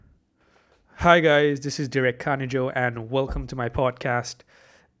Hi, guys, this is Direk Kanijo, and welcome to my podcast.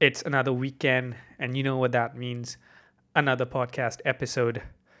 It's another weekend, and you know what that means another podcast episode.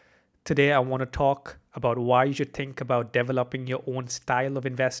 Today, I want to talk about why you should think about developing your own style of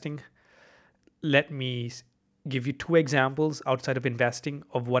investing. Let me give you two examples outside of investing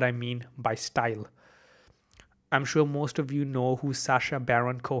of what I mean by style. I'm sure most of you know who Sacha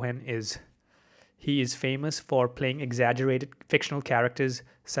Baron Cohen is. He is famous for playing exaggerated fictional characters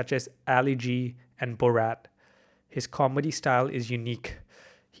such as Ali G and Borat. His comedy style is unique.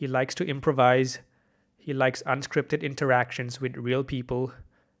 He likes to improvise. He likes unscripted interactions with real people.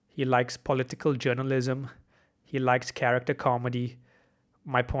 He likes political journalism. He likes character comedy.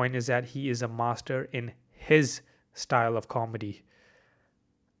 My point is that he is a master in his style of comedy.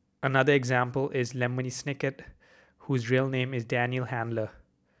 Another example is Lemony Snicket, whose real name is Daniel Handler.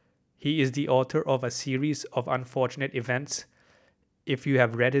 He is the author of a series of unfortunate events. If you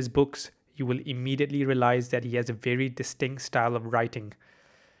have read his books, you will immediately realize that he has a very distinct style of writing.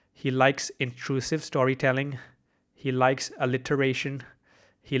 He likes intrusive storytelling. He likes alliteration.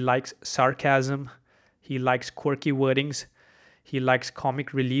 He likes sarcasm. He likes quirky wordings. He likes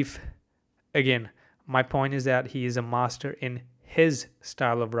comic relief. Again, my point is that he is a master in his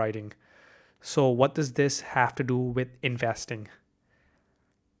style of writing. So, what does this have to do with investing?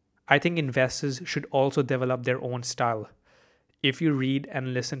 I think investors should also develop their own style. If you read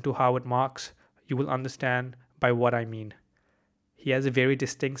and listen to Howard Marks, you will understand by what I mean. He has a very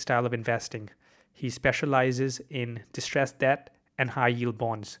distinct style of investing. He specializes in distressed debt and high yield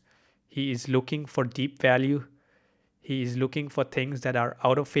bonds. He is looking for deep value. He is looking for things that are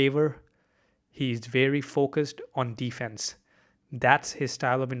out of favor. He is very focused on defense. That's his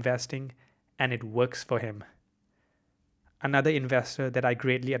style of investing, and it works for him. Another investor that I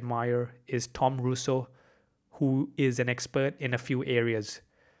greatly admire is Tom Russo, who is an expert in a few areas.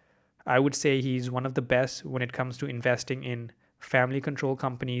 I would say he's one of the best when it comes to investing in family controlled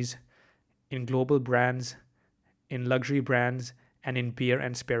companies, in global brands, in luxury brands, and in beer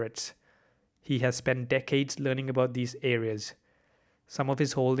and spirits. He has spent decades learning about these areas. Some of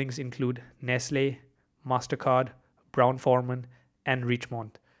his holdings include Nestle, MasterCard, Brown Forman, and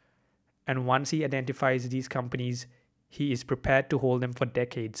Richemont. And once he identifies these companies, he is prepared to hold them for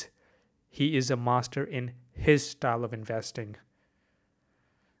decades. He is a master in his style of investing.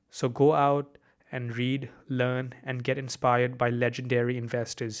 So go out and read, learn, and get inspired by legendary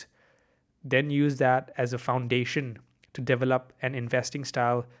investors. Then use that as a foundation to develop an investing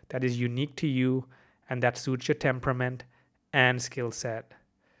style that is unique to you and that suits your temperament and skill set.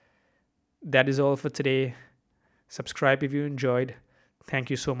 That is all for today. Subscribe if you enjoyed. Thank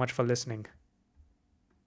you so much for listening.